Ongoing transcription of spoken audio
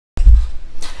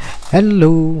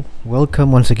Hello,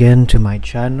 welcome once again to my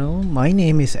channel. My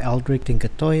name is Aldric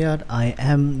Toyad. I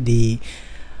am the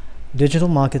digital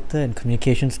marketer and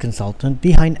communications consultant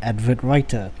behind Advert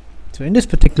Writer. So in this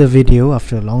particular video,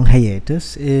 after a long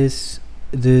hiatus,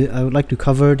 I would like to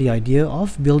cover the idea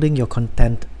of building your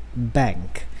content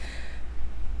bank.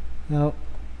 Now,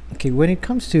 when it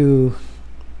comes to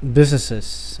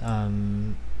businesses,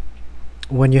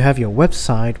 when you have your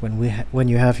website, when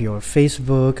you have your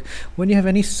Facebook, when you have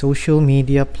any social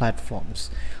media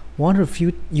platforms,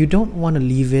 you don't want to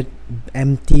leave it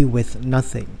empty with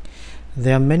nothing.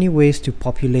 There are many ways to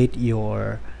populate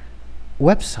your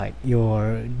website,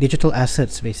 your digital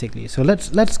assets, basically. So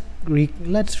let's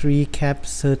recap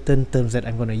certain terms that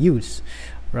I'm going to use.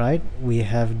 Right? We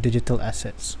have digital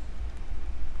assets.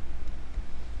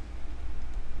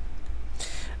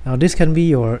 Now this can be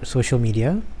your social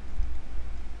media.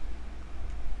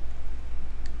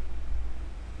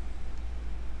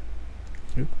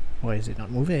 Why is it not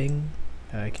moving?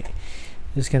 Okay,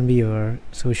 this can be your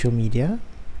social media.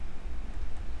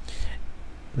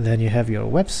 Then you have your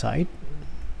website,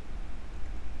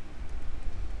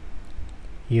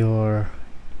 your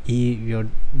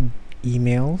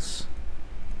emails,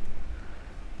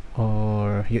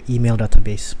 or your email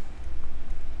database.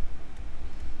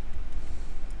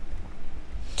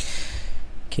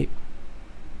 Okay.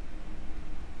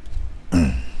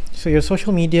 So your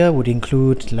social media would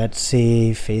include, let's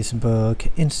say,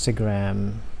 Facebook,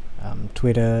 Instagram,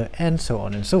 Twitter, and so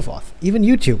on and so forth. Even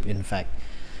YouTube, in fact.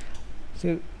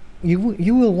 So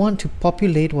you will want to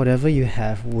populate whatever you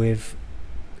have with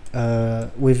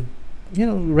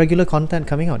regular content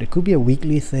coming out. It could be a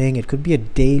weekly thing, it could be a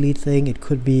daily thing, it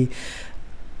could be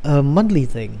a monthly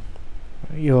thing.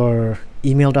 Your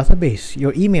email database,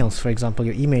 your emails, for example,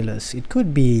 your emailers, it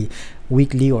could be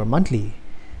weekly or monthly.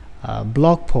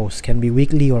 Blog posts can be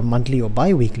weekly or monthly or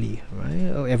bi-weekly,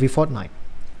 right? Or every fortnight.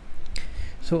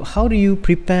 So how do you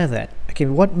prepare that? Okay,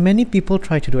 what many people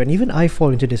try to do, and even I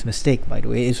fall into this mistake, by the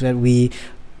way, is that we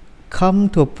come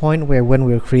to a point where when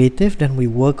we're creative, then we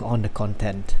work on the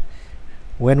content.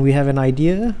 When we have an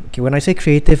idea, when I say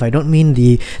creative, I don't mean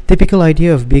the typical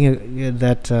idea of being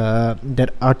that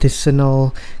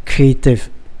artisanal creative.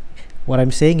 What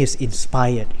I'm saying is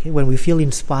inspired. When we feel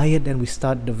inspired, then we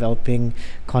start developing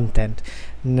content.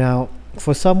 Now,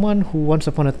 for someone who once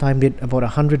upon a time did about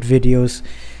 100 videos,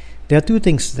 there are two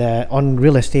things there on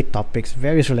real estate topics,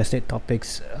 various real estate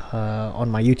topics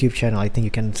on my YouTube channel. I think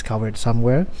you can discover it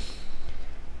somewhere.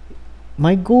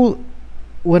 My goal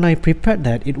when I prepared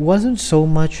that, it wasn't so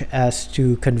much as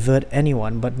to convert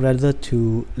anyone, but rather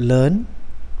to learn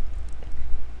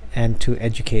and to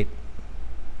educate.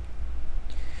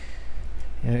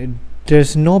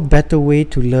 There's no better way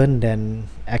to learn than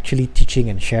actually teaching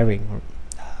and sharing.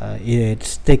 It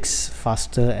sticks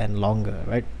faster and longer,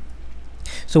 right?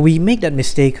 So we make that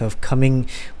mistake of coming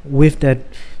with that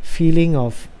feeling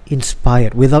of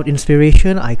inspired. Without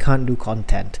inspiration, I can't do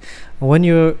content. When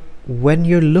you're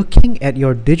looking at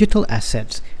your digital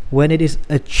assets, when it is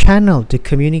a channel to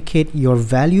communicate your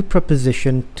value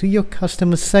proposition to your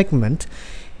customer segment,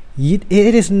 it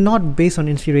is not based on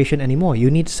inspiration anymore. You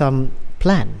need some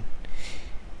plan.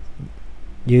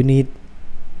 You need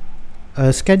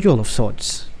a schedule of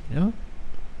sorts.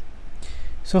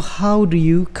 So how do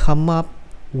you come up?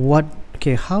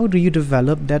 How do you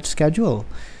develop that schedule?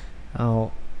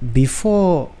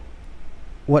 Before,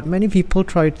 what many people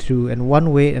try to do, and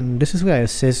one way, and this is where I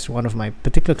assist one of my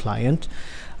particular clients,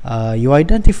 you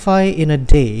identify in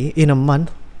a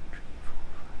month,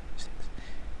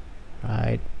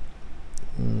 right?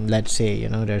 Let's say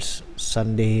there's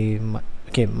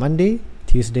Monday,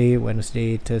 Tuesday,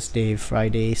 Wednesday, Thursday,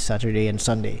 Friday, Saturday, and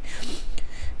Sunday.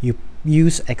 You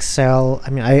use Excel.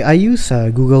 I use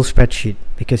Google spreadsheet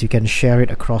because you can share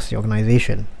it across the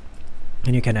organization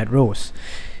and you can add rows.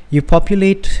 You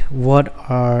populate what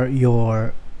are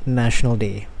your national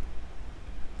day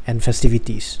and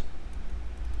festivities.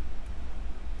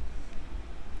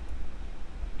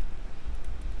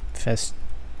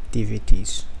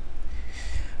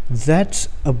 That's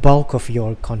a bulk of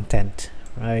your content,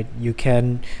 right? You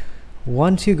can,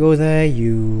 once you go there,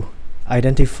 you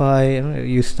identify,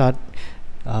 you start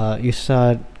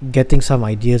getting some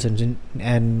ideas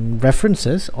and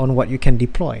references on what you can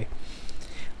deploy.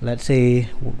 Let's say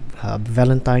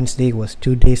Valentine's Day was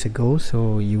 2 days ago,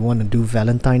 so you want to do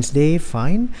Valentine's Day,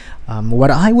 fine.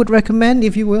 What I would recommend,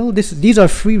 if you will, these are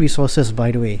free resources,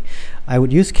 by the way. I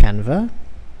would use Canva.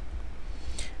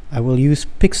 I will use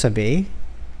Pixabay.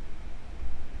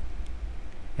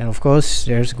 And of course,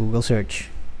 there's Google search.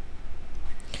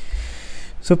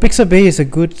 So Pixabay is a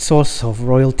good source of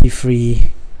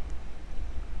royalty-free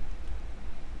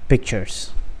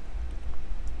pictures.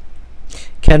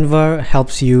 Canva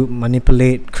helps you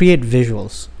create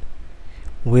visuals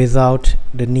without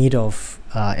the need of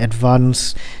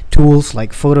advanced tools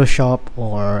like Photoshop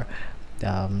or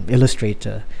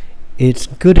Illustrator. It's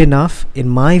good enough, in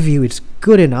my view, it's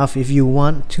good enough if you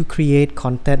want to create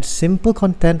content, simple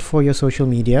content for your social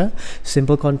media,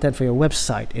 simple content for your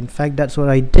website. In fact, that's what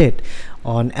I did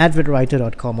on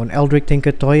advertwriter.com, on Aldric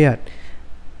Tinker Toyad,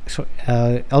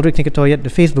 Aldric Tinker Toyad, the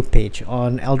Facebook page,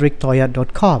 on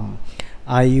aldrictoyad.com.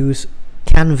 I use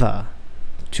Canva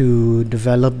to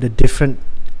develop the different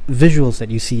visuals that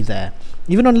you see there,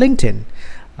 even on LinkedIn.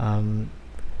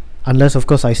 Unless of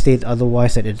course I state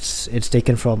otherwise that it's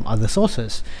taken from other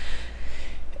sources.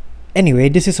 Anyway,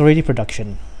 this is already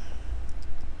production.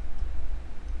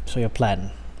 So your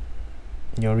plan,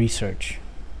 your research.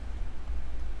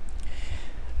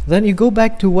 Then you go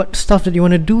back to what stuff that you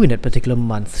want to do in that particular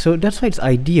month. So that's why it's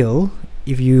ideal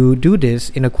if you do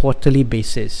this in a quarterly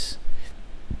basis,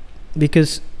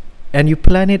 and you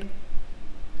plan it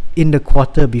in the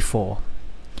quarter before.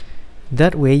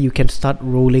 That way you can start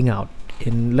rolling out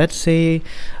in, let's say,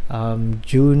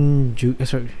 July,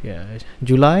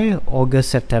 August,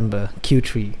 September,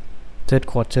 Q3, third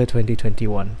quarter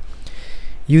 2021.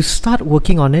 You start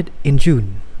working on it in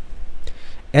June.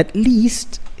 At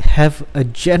least have a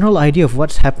general idea of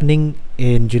what's happening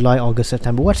in July, August,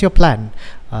 September. What's your plan?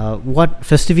 What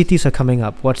festivities are coming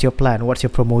up? What's your plan? What's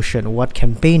your promotion? What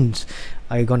campaigns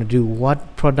are you going to do?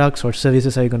 What products or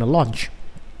services are you going to launch?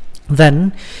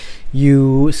 Then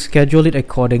you schedule it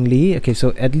accordingly. Okay,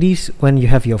 so at least when you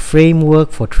have your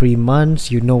framework for 3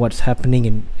 months, you know what's happening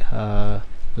in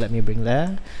let me bring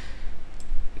there.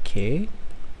 Okay,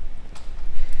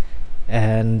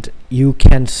 and you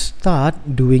can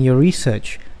start doing your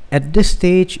research. At this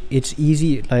stage, it's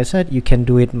easy. Like I said, you can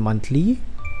do it monthly.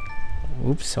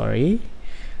 Oops, sorry,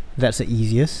 that's the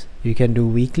easiest. You can do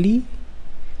weekly,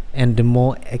 and the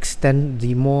more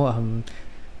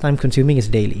time consuming is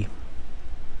daily.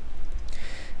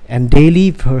 And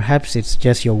daily, perhaps it's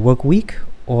just your work week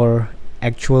or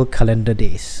actual calendar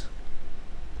days,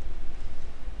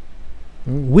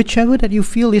 whichever that you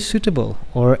feel is suitable,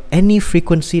 or any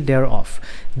frequency thereof.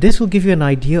 This will give you an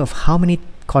idea of how many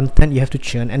content you have to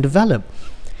churn and develop,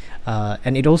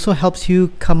 and it also helps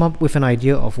you come up with an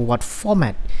idea of what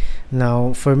format.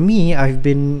 Now for me, I've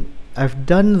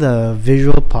done the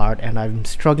visual part and I'm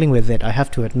struggling with it, I have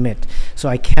to admit. So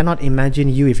I cannot imagine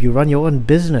you, if you run your own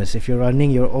business, if you're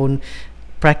running your own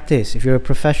practice, if you're a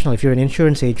professional, if you're an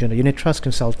insurance agent, a unit trust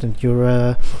consultant, you're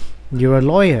a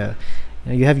lawyer,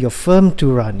 you have your firm to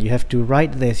run, you have to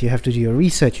write this, you have to do your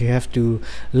research, you have to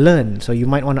learn. So you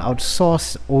might want to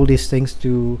outsource all these things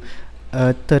to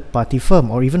a third-party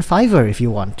firm, or even Fiverr if you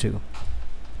want to.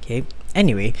 Okay,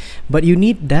 anyway, but you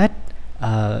need that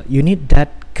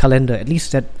calendar, at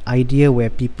least that idea where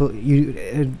people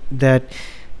that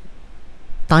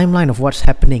timeline of what's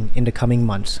happening in the coming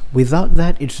months. Without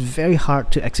that, it's very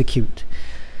hard to execute.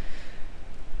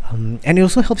 And it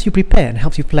also helps you prepare and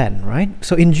helps you plan, right?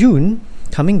 So in June,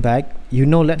 coming back,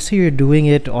 let's say you're doing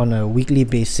it on a weekly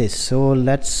basis. So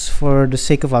let's, for the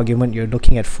sake of argument, you're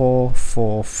looking at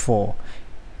 4-4-4.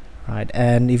 Right,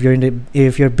 and if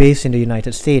you're based in the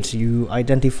United States, you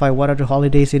identify what are the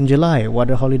holidays in July, what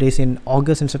are the holidays in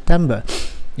August and September.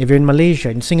 If you're in Malaysia,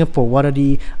 in Singapore, what are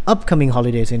the upcoming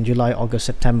holidays in July, August,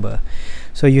 September?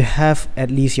 So you have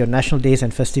at least your national days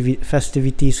and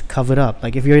festivities covered up.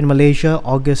 Like if you're in Malaysia,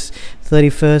 August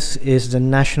 31st is the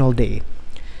National Day.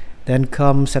 Then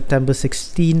come September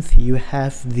 16th, you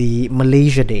have the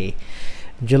Malaysia Day.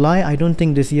 July, I don't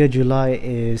think this year July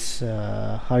is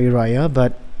Hari Raya,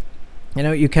 but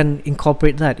you can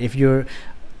incorporate that. If you're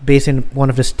based in one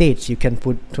of the states, you can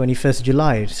put 21st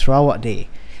July, Sarawak Day,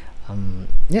 and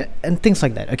things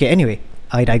like that. Okay, anyway,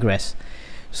 I digress.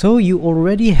 So you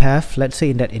already have, let's say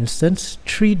in that instance,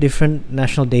 3 different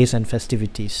national days and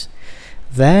festivities.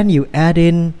 Then you add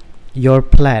in your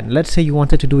plan. Let's say you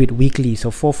wanted to do it weekly, so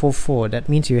 4-4-4. That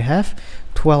means you have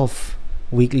 12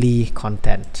 weekly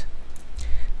content.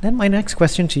 Then my next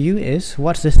question to you is,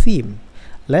 what's the theme?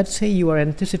 Let's say you are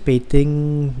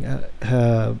anticipating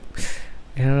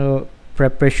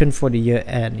preparation for the year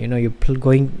end.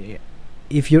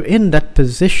 If you're in that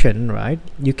position, right,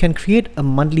 you can create a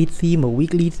monthly theme, a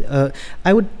weekly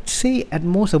I would say at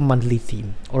most a monthly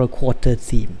theme or a quarter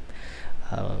theme.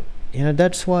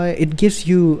 That's why it gives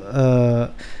you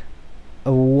a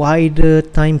wider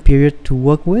time period to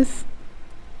work with.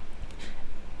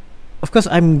 Of course,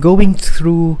 I'm going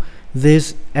through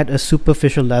this at a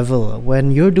superficial level.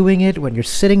 When you're doing it, when you're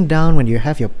sitting down, when you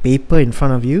have your paper in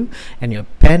front of you and your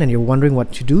pen and you're wondering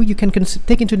what to do, you can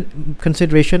take into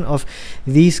consideration of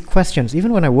these questions.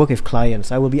 Even when I work with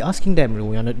clients, I will be asking them,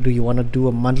 do you want to do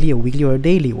a monthly, a weekly, or a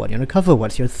daily? What do you want to cover?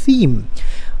 What's your theme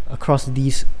across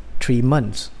these 3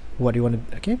 months? What do you want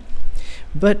to, okay?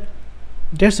 But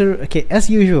there's as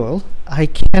usual, I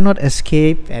cannot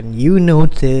escape, and you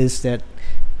notice that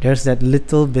there's that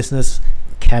little business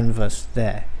canvas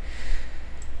there.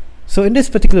 So in this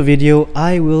particular video,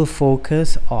 I will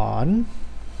focus on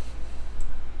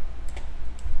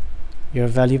your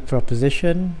value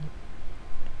proposition,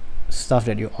 stuff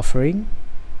that you're offering,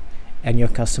 and your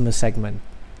customer segment.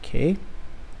 Okay.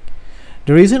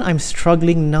 The reason I'm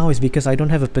struggling now is because I don't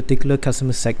have a particular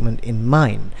customer segment in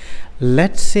mind.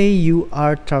 Let's say you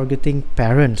are targeting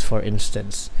parents, for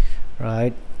instance,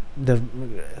 right? The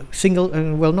single,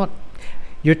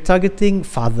 you're targeting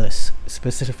fathers,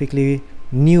 specifically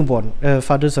newborn,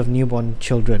 fathers of newborn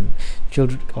children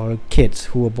or kids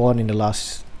who were born in the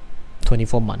last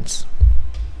 24 months.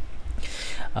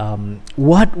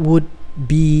 What would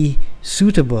be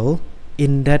suitable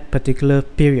in that particular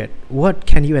period? What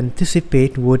can you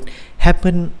anticipate would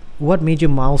happen? What major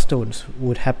milestones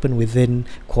would happen within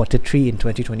Q3 in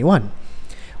 2021?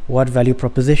 What value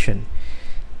proposition?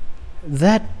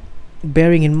 That,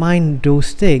 bearing in mind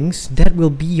those things, that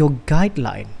will be your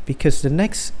guideline, because the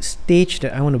next stage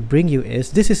that I want to bring you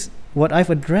is, this is what I've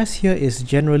addressed here is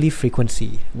generally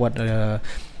frequency. What I've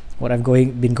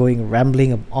been going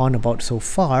rambling on about so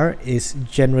far is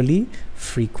generally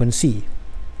frequency.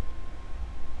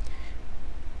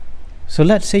 So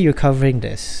let's say you're covering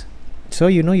this. So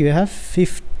you have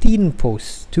 15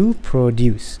 posts to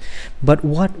produce. But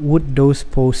what would those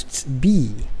posts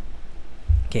be?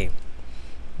 Okay.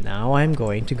 Now I'm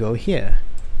going to go here.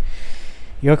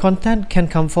 Your content can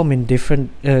come in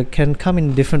different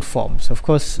forms. Of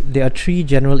course, there are 3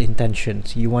 general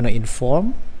intentions. You want to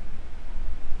inform,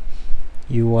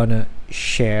 you want to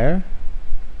share,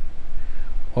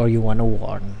 or you want to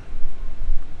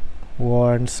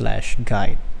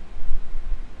warn/guide.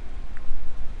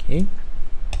 Okay.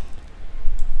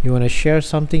 You want to share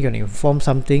something, you want to inform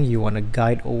something, you want to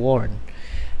guide or warn.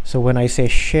 So when I say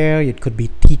share, it could be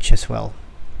teach as well.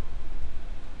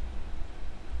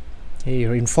 Hey,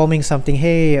 you're informing something,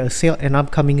 hey, an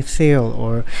upcoming sale,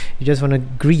 or you just want to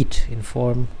greet,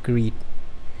 inform, greet.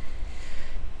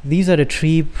 These are the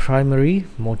 3 primary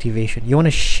motivation. You want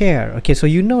to share. Okay, so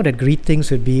you know that greetings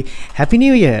would be Happy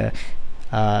New Year,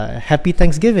 Happy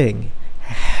Thanksgiving,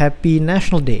 Happy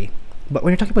National Day. But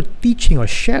when you're talking about teaching or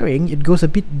sharing, it goes a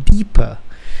bit deeper.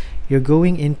 You're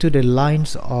going into the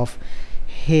lines of,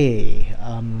 hey,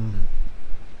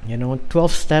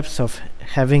 12 steps of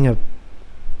having a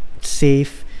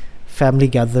safe family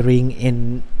gathering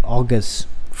in August,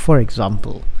 for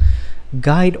example.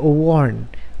 Guide or warn.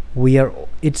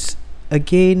 It's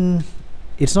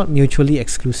not mutually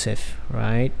exclusive,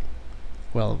 right?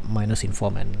 Well, minus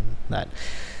inform and that.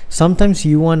 Sometimes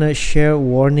you want to share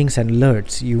warnings and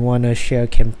alerts. You want to share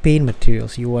campaign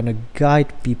materials. You want to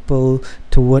guide people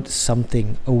towards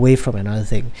something away from another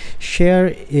thing.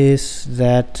 Share is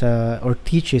that, or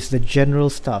teach is the general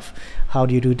stuff. How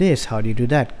do you do this? How do you do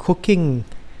that? Cooking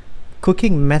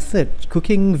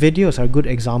videos are good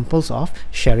examples of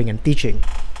sharing and teaching.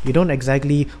 You don't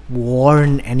exactly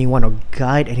warn anyone or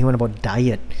guide anyone about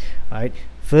diet, right?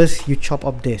 First, you chop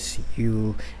up this.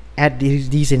 You add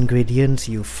these ingredients,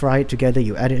 you fry it together,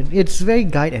 you add it. It's very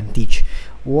guide and teach.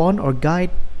 Warn and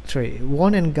guide,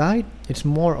 it's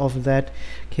more of that,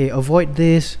 okay, avoid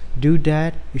this, do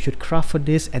that, you should craft for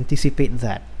this, anticipate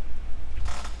that.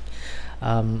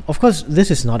 Of course,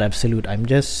 this is not absolute.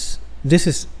 This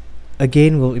is,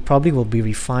 again, it probably will be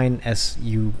refined as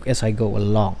I go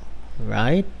along,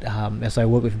 right? As I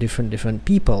work with different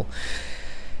people.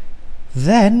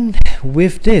 Then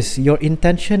with this, your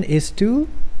intention is to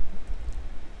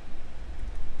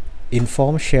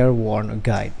inform, share, warn, or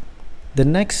guide. The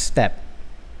next step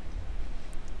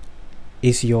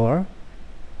is your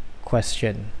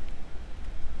question.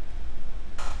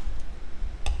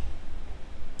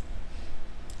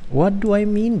 What do I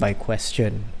mean by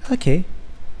question? Okay.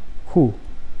 Who?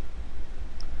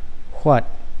 What?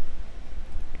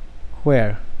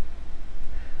 Where?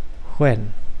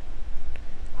 When?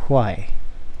 Why?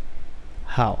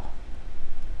 How?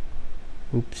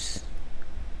 Oops.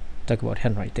 Talk about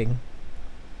handwriting.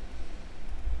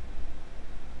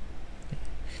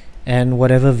 And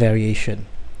whatever variation.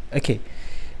 Okay.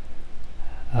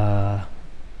 I'm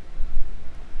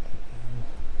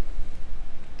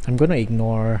gonna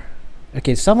ignore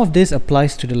Okay, some of this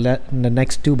applies to the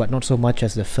next two, but not so much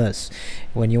as the first.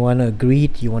 When you want to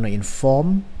greet, you want to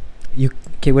inform.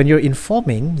 When you're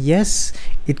informing, yes,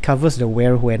 it covers the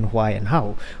where, when, why, and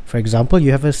how. For example,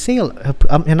 you have a sale,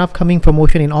 an upcoming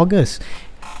promotion in August.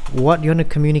 What you want to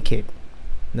communicate?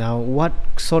 Now, what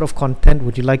sort of content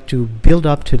would you like to build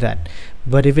up to that?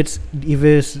 But if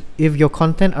your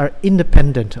content are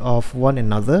independent of one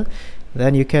another,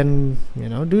 then you can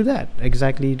do that.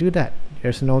 Do that.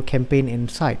 There's no campaign in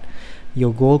sight.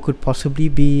 Your goal could possibly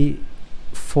be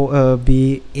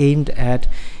aimed at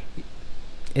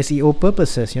SEO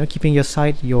purposes. Keeping your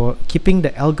site, keeping the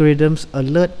algorithms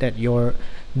alert that your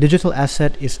digital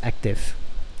asset is active.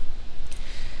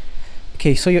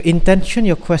 Okay, so your intention,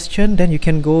 your question, then you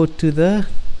can go to the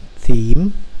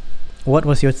theme. What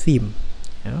was your theme?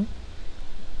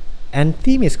 And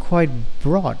theme is quite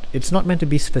broad. It's not meant to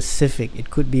be specific.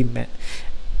 It could be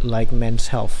like men's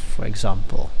health, for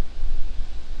example.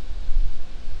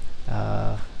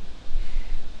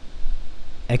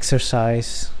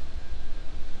 Exercise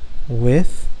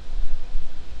with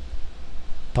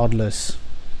toddlers.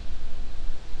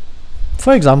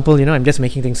 For example, I'm just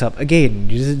making things up. Again,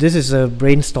 this is a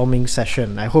brainstorming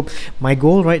session. I hope my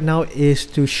goal right now is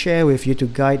to share with you, to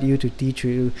guide you, to teach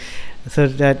you, so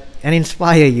that and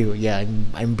inspire you. Yeah,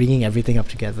 I'm bringing everything up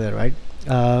together, right?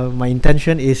 My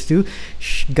intention is to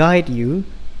guide you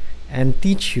and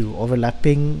teach you,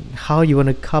 overlapping how you want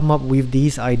to come up with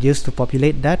these ideas to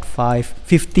populate that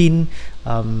 15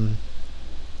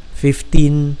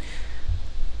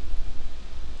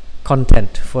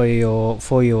 content for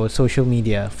your social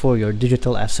media, for your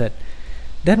digital asset.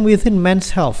 Then within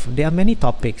men's health, there are many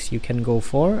topics you can go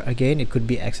for. Again, it could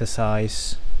be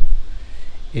exercise,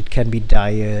 it can be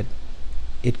diet,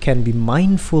 it can be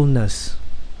mindfulness,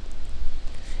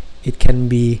 it can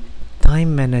be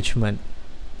time management,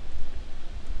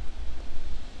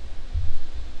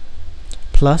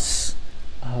 plus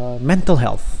mental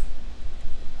health.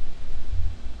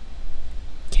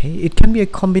 It can be a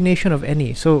combination of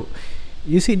any. So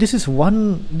you see, this is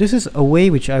a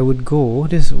way which I would go,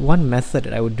 this is one method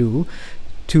that I would do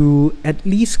to at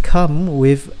least come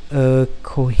with a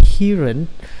coherent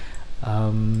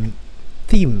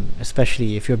theme,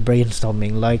 especially if you're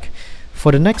brainstorming. Like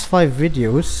for the next 5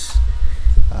 videos,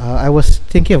 I was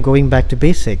thinking of going back to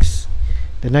basics.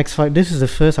 The next 5, this is the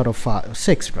first out of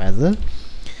 6 rather.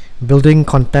 Building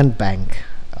content bank,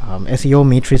 SEO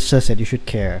matrices that you should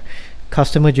care,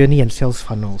 customer journey and sales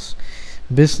funnels,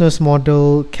 business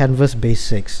model canvas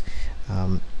basics,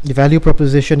 value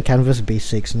proposition canvas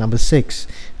basics. Number 6,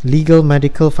 legal,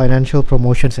 medical, financial,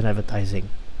 promotions and advertising.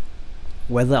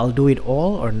 Whether I'll do it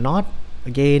all or not,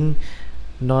 again,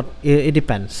 it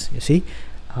depends. You see,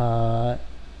 I'll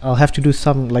have to do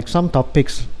some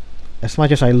topics. As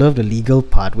much as I love the legal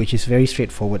part, which is very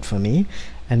straightforward for me,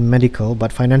 and medical,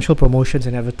 but financial, promotions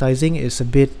and advertising is a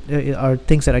bit are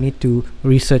things that I need to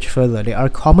research further. There are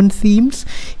common themes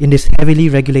in these heavily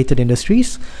regulated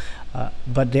industries,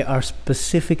 but there are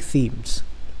specific themes.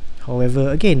 However,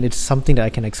 again, it's something that I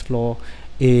can explore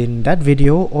in that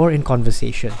video or in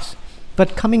conversations.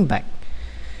 But coming back,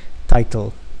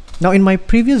 title. Now in my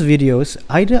previous videos,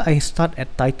 either I start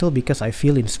at title because I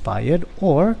feel inspired,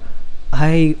 or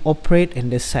I operate in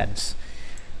this sense.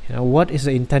 What is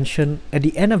the intention at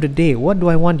the end of the day? What do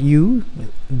I want you,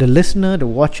 the listener, the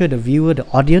watcher, the viewer, the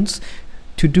audience,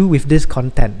 to do with this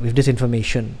content, with this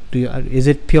information? Is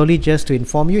it purely just to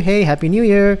inform you, hey, happy new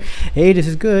year, hey, this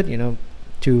is good,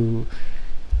 to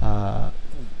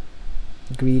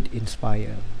greet,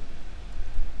 inspire,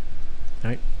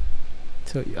 right?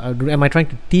 So am I trying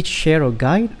to teach, share or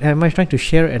guide? Am I trying to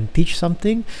share and teach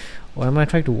something, or am I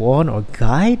trying to warn or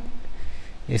guide?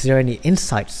 Is there any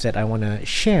insights that I want to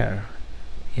share?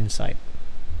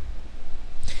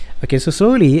 Okay, so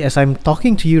slowly, as I'm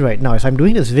talking to you right now, as I'm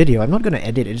doing this video, I'm not going to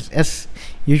edit it. As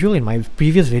usual in my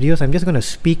previous videos, I'm just going to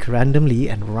speak randomly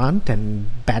and rant and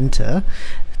banter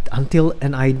until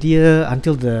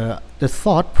the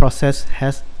thought process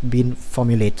has been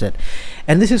formulated.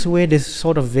 And this is where this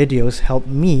sort of videos help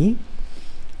me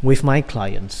with my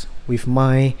clients, with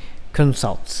my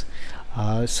consults.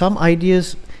 Some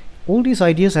ideas, all these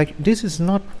ideas, I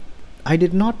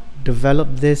did not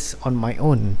develop this on my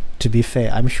own, to be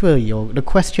fair. I'm sure the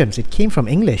questions, it came from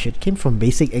English, it came from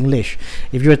basic English.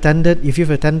 If you've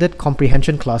attended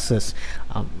comprehension classes,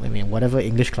 whatever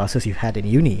English classes you've had in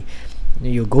uni,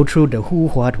 you go through the who,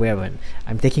 what, where, when.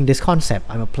 I'm taking this concept,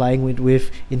 I'm applying it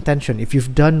with intention. If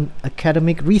you've done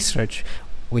academic research,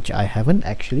 which I haven't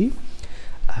actually,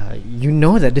 you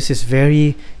know that this is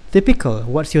very typical.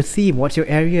 What's your theme? What's your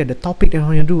area? The topic that you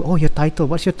want to do? Oh, your title.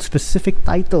 What's your specific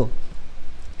title?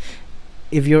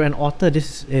 if you're an author,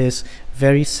 this is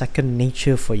very second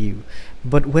nature for you.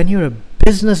 But when you're a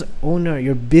business owner,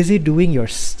 you're busy doing your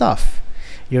stuff.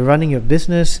 You're running your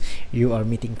business, you are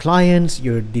meeting clients,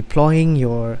 you're deploying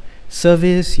your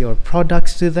service, your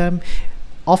products to them.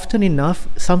 Often enough,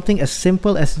 something as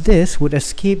simple as this would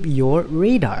escape your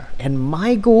radar. And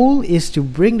my goal is to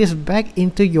bring this back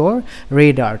into your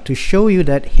radar to show you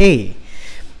that, hey,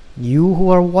 you who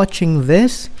are watching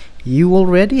this, you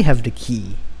already have the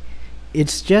key.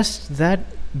 It's just that,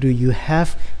 do you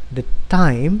have the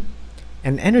time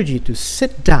and energy to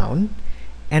sit down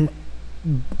and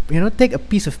take a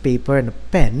piece of paper and a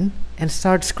pen and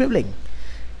start scribbling?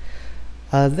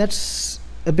 That's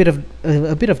a bit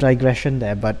of digression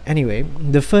there, but anyway,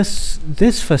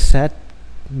 this first set,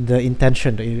 the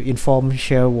intention to inform,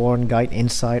 share, warn, guide,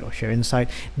 insight, or share insight,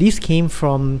 these came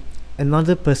from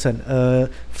another person, a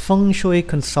feng shui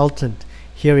consultant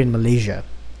here in Malaysia,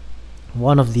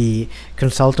 one of the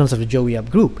consultants of the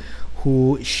Toyad group,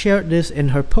 who shared this in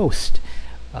her post.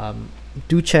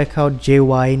 Do check out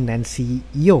JY Nancy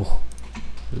Yo.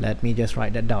 Let me just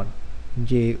write that down.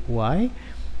 JY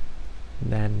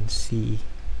Nancy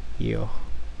Yo.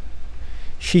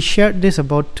 She shared this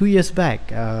about 2 years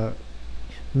back.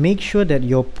 Make sure that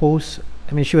your post,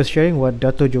 she was sharing what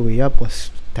Dato Toyad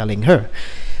was telling her.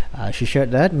 She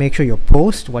shared that. Make sure your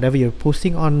post, whatever you're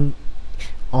posting on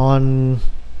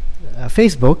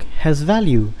Facebook, has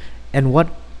value. And what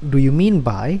do you mean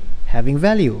by having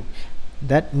value?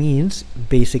 That means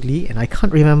basically, and I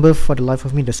can't remember for the life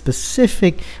of me the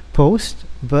specific post,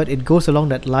 but it goes along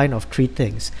that line of 3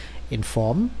 things: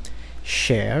 inform,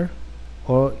 share,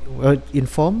 or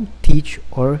inform, teach,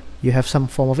 or you have some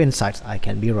form of insights. I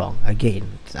can be wrong.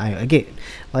 Again, like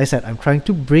I said, I'm trying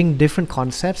to bring different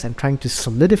concepts and trying to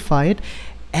solidify it,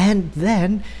 and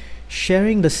then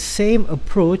sharing the same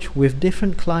approach with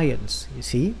different clients, you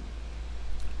see,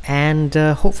 and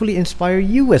hopefully inspire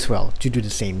you as well to do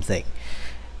the same thing.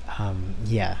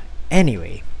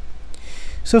 Anyway,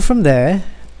 so from there,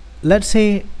 let's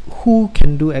say who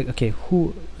can do,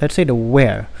 let's say the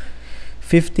where.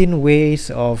 15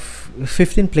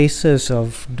 places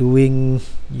of doing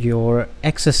your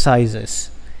exercises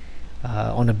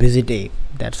on a busy day.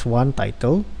 That's one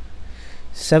title.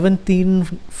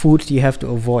 17 foods you have to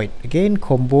avoid. Again,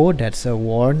 combo, that's a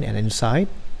warn and insight.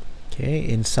 Okay,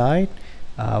 insight.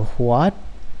 What?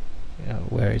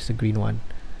 Where is the green one?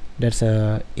 That's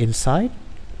a insight.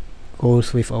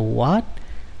 Goes with a what?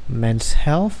 Men's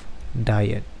health,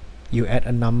 diet. You add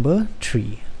a number,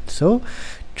 3. So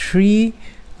 3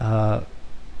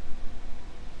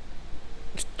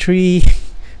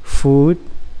 food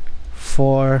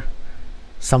for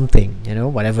something,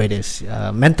 whatever it is.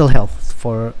 Mental health,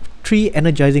 for 3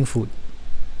 energizing food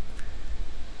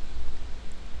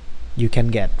you can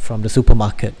get from the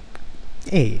supermarket.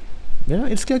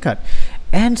 It's clear cut,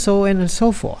 and so on and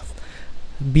so forth.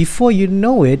 Before you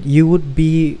know it, you would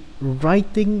be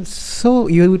writing, so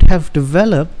you would have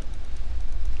developed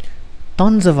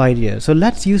tons of ideas. So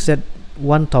let's use that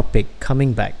one topic,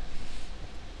 coming back.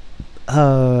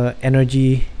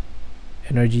 Energy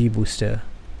booster.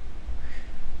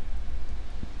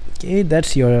 Okay,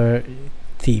 that's your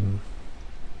theme.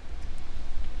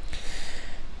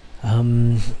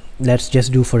 Let's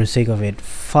just do, for the sake of it,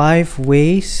 5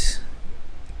 ways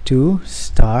to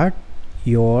start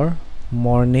your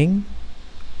morning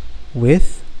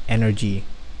with energy.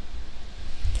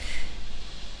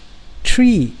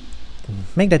 3,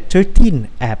 make that 13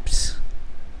 apps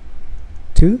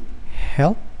to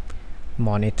help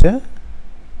monitor,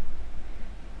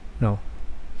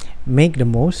 make the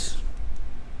most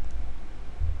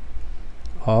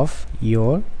of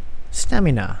your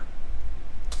stamina.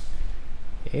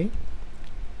 Okay,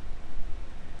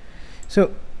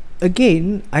 so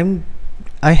again,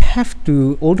 I have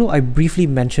to, although I briefly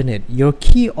mention it, your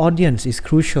key audience is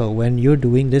crucial when you're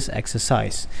doing this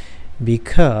exercise,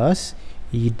 because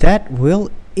that will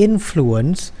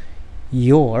influence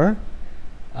your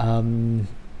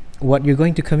what you're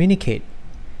going to communicate.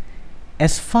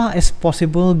 As far as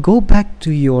possible, go back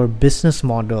to your business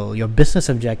model, your business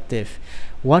objective.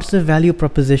 What's the value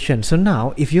proposition? So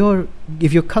now, if your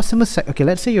customer,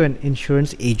 let's say you're an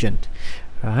insurance agent,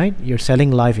 right? You're selling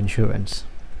life insurance.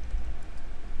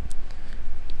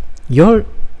 Your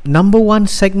number 1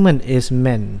 segment is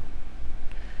men.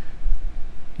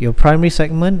 Your primary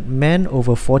segment, men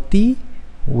over 40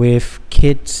 with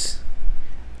kids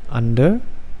under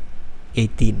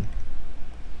 18.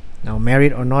 Now,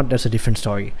 married or not, that's a different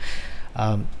story.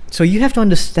 So you have to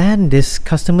understand this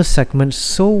customer segment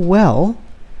so well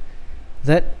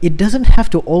that it doesn't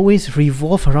have to always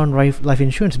revolve around life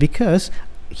insurance, because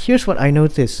here's what I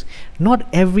notice. Not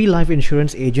every life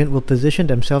insurance agent will position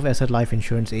themselves as a life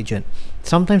insurance agent.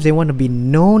 Sometimes they want to be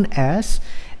known as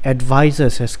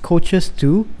advisors, as coaches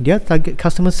to their target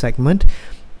customer segment,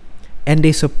 and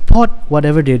they support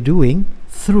whatever they're doing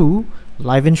through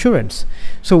life insurance.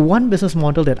 So one business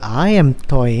model that I am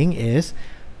toying is,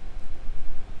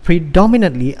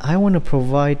 predominantly I want to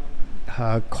provide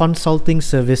consulting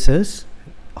services,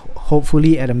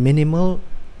 hopefully at a minimal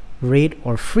rate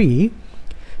or free,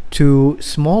 to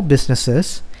small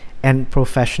businesses and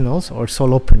professionals or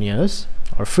solopreneurs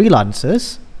or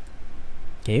freelancers.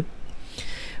 Okay,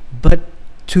 but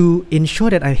to ensure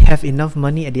that I have enough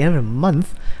money at the end of the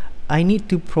month, I need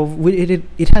to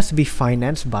it has to be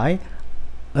financed by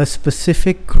a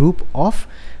specific group of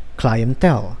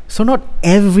clientele. So not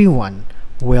everyone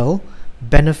will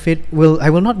benefit. I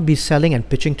will not be selling and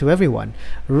pitching to everyone.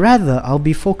 Rather, I'll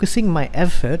be focusing my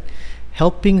effort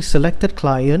helping selected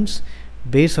clients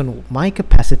based on my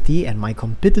capacity and my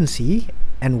competency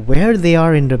and where they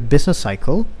are in the business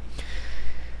cycle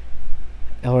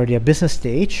or their business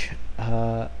stage,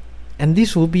 and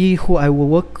this will be who I will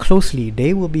work closely.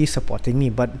 They will be supporting me,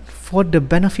 but for the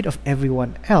benefit of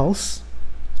everyone else,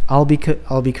 I'll be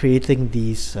creating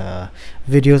these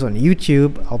videos on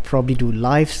YouTube. I'll probably do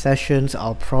live sessions.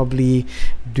 I'll probably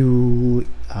do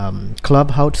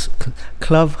clubhouse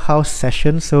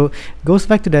sessions. So goes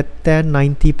back to that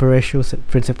 10-90 ratio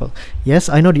principle. Yes,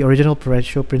 I know the original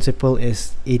ratio principle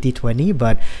is 80-20,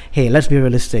 but hey, let's be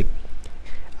realistic.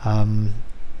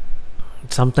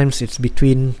 Sometimes it's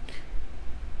between,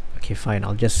 okay, fine,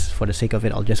 I'll just, for the sake of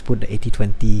it, I'll just put the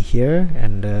 80-20 here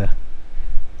and the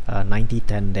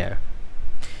 90-10 there.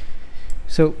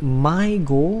 So my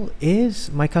goal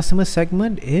is, my customer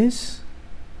segment is,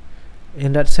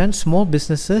 in that sense, small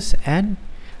businesses and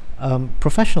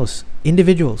professionals,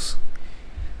 individuals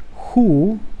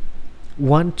who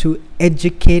want to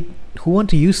educate, who want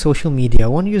to use social media,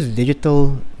 want to use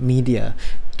digital media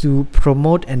to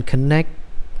promote and connect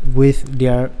with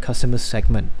their customer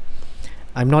segment.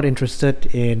 I'm not interested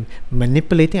in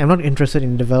manipulating. I'm not interested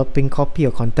in developing copy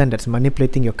or content that's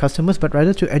manipulating your customers, but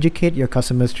rather to educate your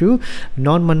customers through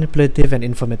non-manipulative and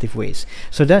informative ways.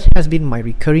 So that has been my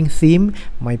recurring theme,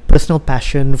 my personal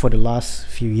passion for the last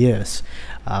few years.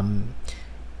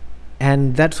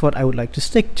 And that's what I would like to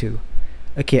stick to.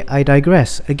 Okay, I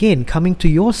digress. Again, coming to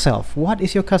yourself. What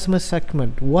is your customer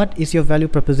segment? What is your value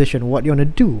proposition? What you want to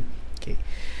do? Okay.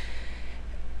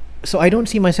 So I don't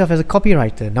see myself as a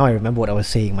copywriter. Now I remember what I was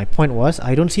saying. My point was,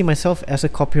 I don't see myself as a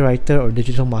copywriter or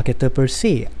digital marketer per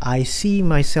se. I see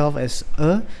myself as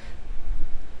a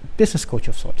business coach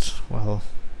of sorts. Well,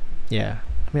 yeah.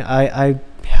 I mean, I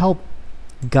help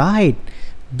guide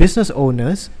business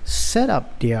owners set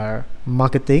up their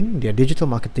marketing, their digital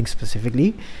marketing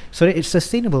specifically, so that it's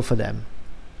sustainable for them.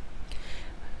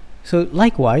 So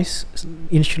likewise,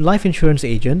 life insurance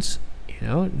agents,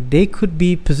 they could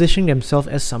be positioning themselves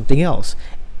as something else,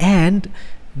 and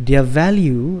their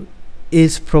value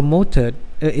is promoted,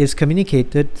 is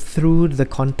communicated through the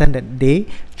content that they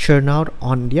churn out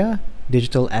on their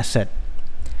digital asset.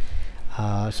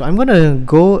 So I'm gonna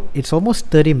go, it's almost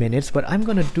 30 minutes, but I'm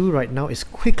gonna do right now is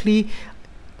quickly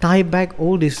tie back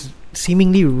all these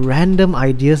seemingly random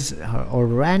ideas or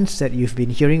rants that you've been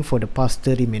hearing for the past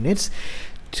 30 minutes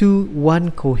to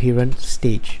one coherent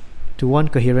stage, to one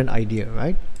coherent idea,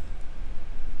 right?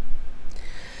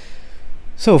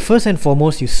 So first and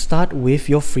foremost, you start with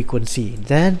your frequency.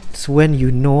 That's when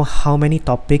you know how many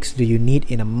topics do you need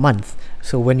in a month.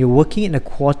 So when you're working in a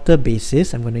quarter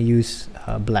basis, I'm going to use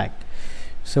black.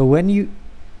 So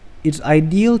it's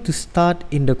ideal to start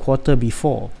in the quarter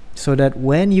before, so that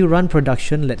when you run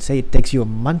production, let's say it takes you a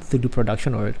month to do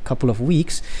production or a couple of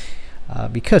weeks,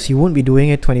 because you won't be doing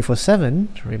it 24/7.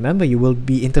 Remember, you will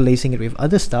be interlacing it with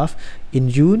other stuff. In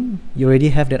June, you already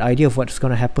have that idea of what's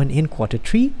going to happen in quarter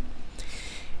 3.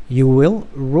 You will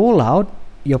roll out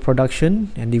your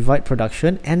production and divide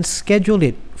production and schedule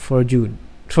it for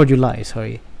July.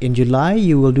 In July,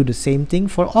 you will do the same thing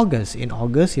for August. In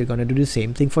August, you're going to do the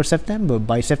same thing for September.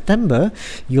 By September,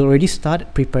 you already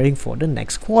start preparing for the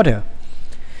next quarter.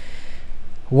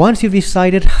 Once you've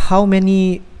decided how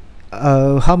many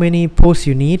posts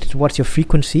you need, what's your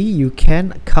frequency, you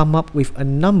can come up with a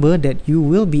number that you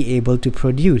will be able to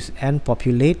produce and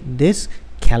populate this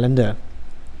calendar.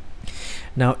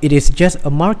 Now, it is just a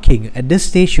marking. At this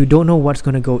stage, you don't know what's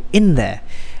going to go in there.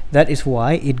 That is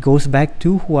why it goes back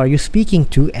to who are you speaking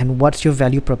to and what's your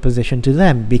value proposition to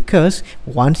them. Because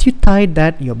once you tie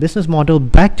that, your business model,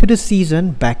 back to the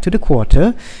season, back to the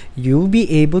quarter, you'll be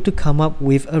able to come up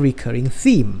with a recurring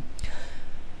theme.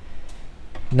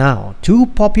 Now, to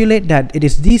populate that, it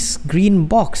is this green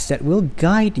box that will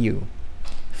guide you.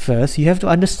 First, you have to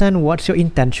understand what's your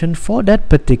intention for that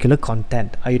particular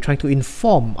content. Are you trying to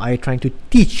inform? Are you trying to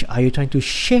teach? Are you trying to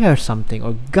share something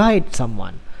or guide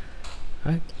someone?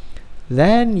 Right?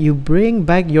 Then you bring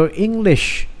back your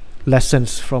English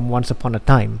lessons from once upon a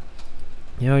time.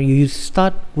 You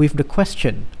start with the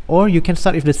question, or you can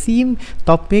start with the theme,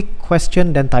 topic,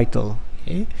 question, then title.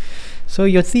 Okay? So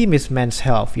your theme is men's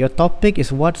health. Your topic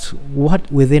is what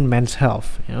within men's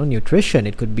health. Nutrition.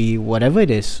 It could be whatever it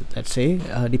is. Let's say,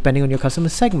 depending on your customer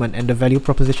segment and the value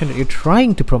proposition that you're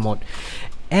trying to promote.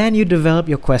 And you develop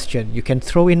your question. You can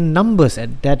throw in numbers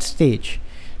at that stage.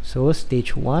 So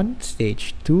stage 1,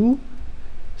 stage 2,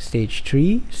 stage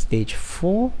 3, stage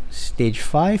 4, stage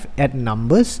 5. Add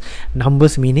numbers.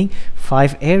 Numbers meaning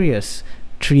 5 areas,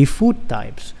 3 food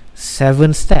types,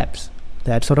 7 steps.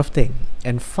 That sort of thing.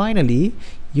 And finally,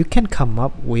 you can come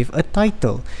up with a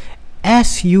title.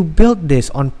 As you build this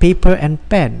on paper and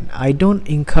pen, I don't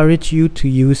encourage you to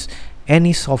use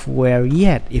any software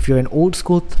yet. If you're an old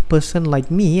school person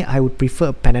like me, I would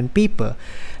prefer pen and paper.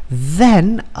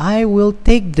 Then I will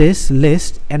take this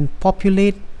list and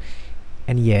populate,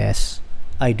 and yes,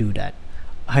 I do that.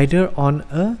 Either on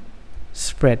a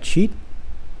spreadsheet,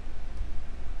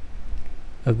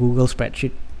 a Google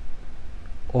spreadsheet,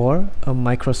 or a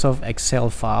Microsoft Excel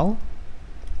file,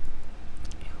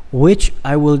 which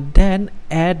I will then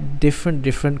add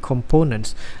different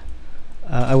components.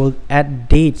 I will add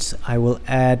dates. I will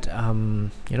add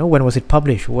when was it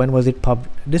published, when was it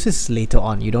this is later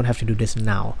on. You don't have to do this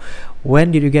now.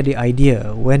 When did you get the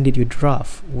idea? When did you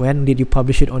draft? When did you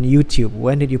publish it on YouTube?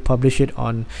 When did you publish it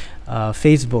on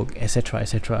Facebook, etc.,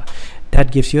 etc.?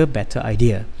 That gives you a better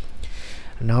idea.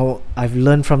 Now, I've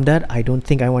learned from that. I don't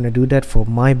think I want to do that for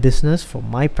my business, for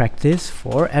my practice,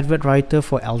 for Advert Writer,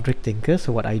 for Aldric Thinker.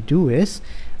 So what I do is,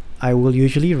 I will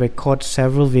usually record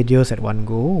several videos at one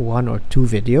go, 1 or 2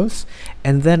 videos,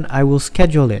 and then I will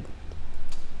schedule it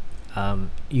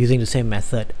using the same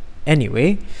method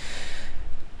anyway.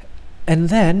 And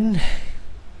then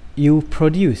you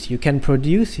can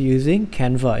produce using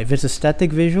Canva. If it's a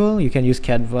static visual, you can use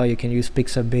Canva, you can use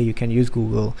Pixabay, you can use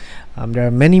Google. There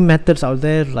are many methods out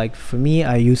there. Like for me,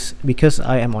 I use, because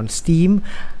I am on Steam,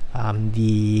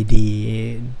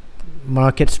 the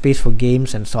market space for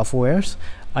games and softwares,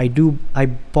 I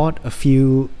bought a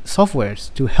few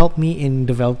softwares to help me in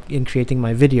creating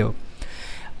my video.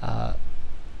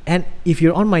 And if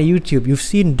you're on my YouTube, you've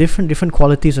seen different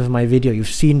qualities of my video. You've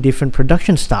seen different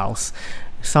production styles.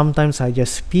 Sometimes I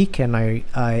just speak and I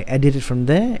edit it from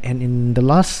there. And in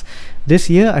this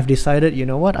year, I've decided, you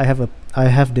know what, I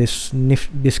have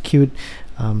this cute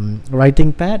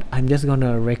writing pad. I'm just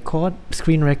gonna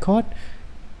screen record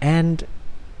and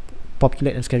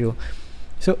populate and schedule.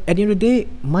 So at the end of the day,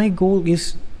 my goal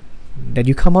is that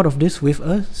you come out of this with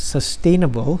a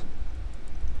sustainable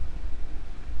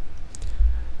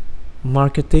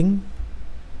marketing,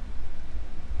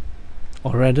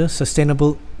 or rather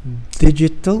sustainable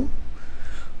digital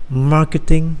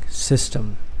marketing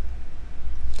system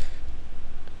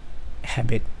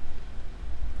habit.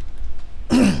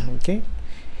 Okay,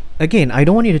 again, I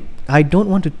don't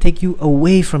want to take you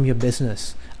away from your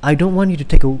business. I don't want to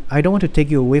take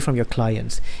you away from your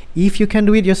clients. If you can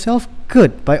do it yourself,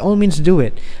 good, by all means do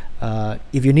it.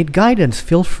 If you need guidance,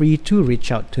 feel free to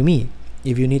reach out to me.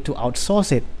 If you need to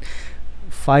outsource it,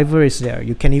 Fiverr is there.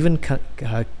 You can even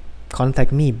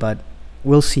contact me, but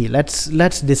we'll see. Let's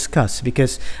discuss,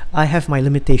 because I have my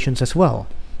limitations as well.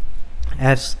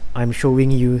 As I'm showing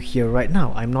you here right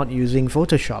now, I'm not using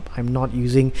Photoshop, I'm not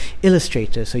using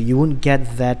Illustrator, so you won't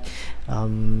get that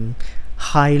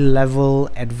high level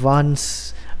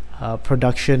advanced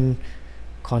production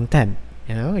content.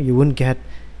 You wouldn't get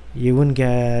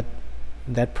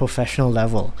that professional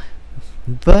level,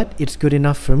 but it's good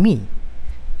enough for me,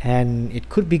 and it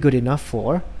could be good enough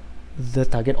for the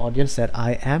target audience that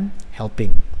I am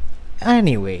helping.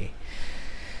 Anyway,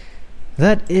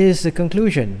 that is the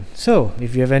conclusion. So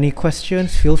if you have any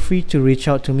questions, feel free to reach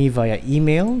out to me via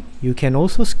email. You can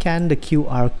also scan the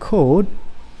QR code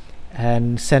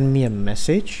and send me a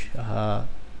message. I'm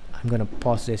gonna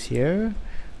pause this here.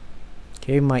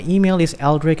 Okay, my email is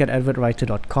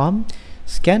aldric@advertwriter.com.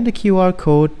 Scan the QR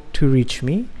code to reach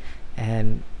me,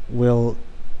 and we'll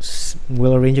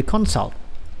arrange a consult.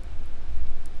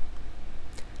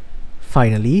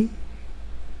 Finally,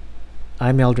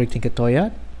 I'm Aldric Tinker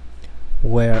Toyad,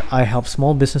 where I help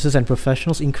small businesses and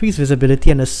professionals increase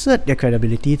visibility and assert their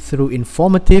credibility through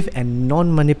informative and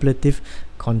non-manipulative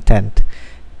content.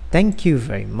 Thank you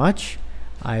very much.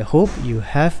 I hope you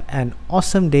have an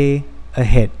awesome day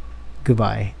ahead.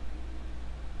 Goodbye.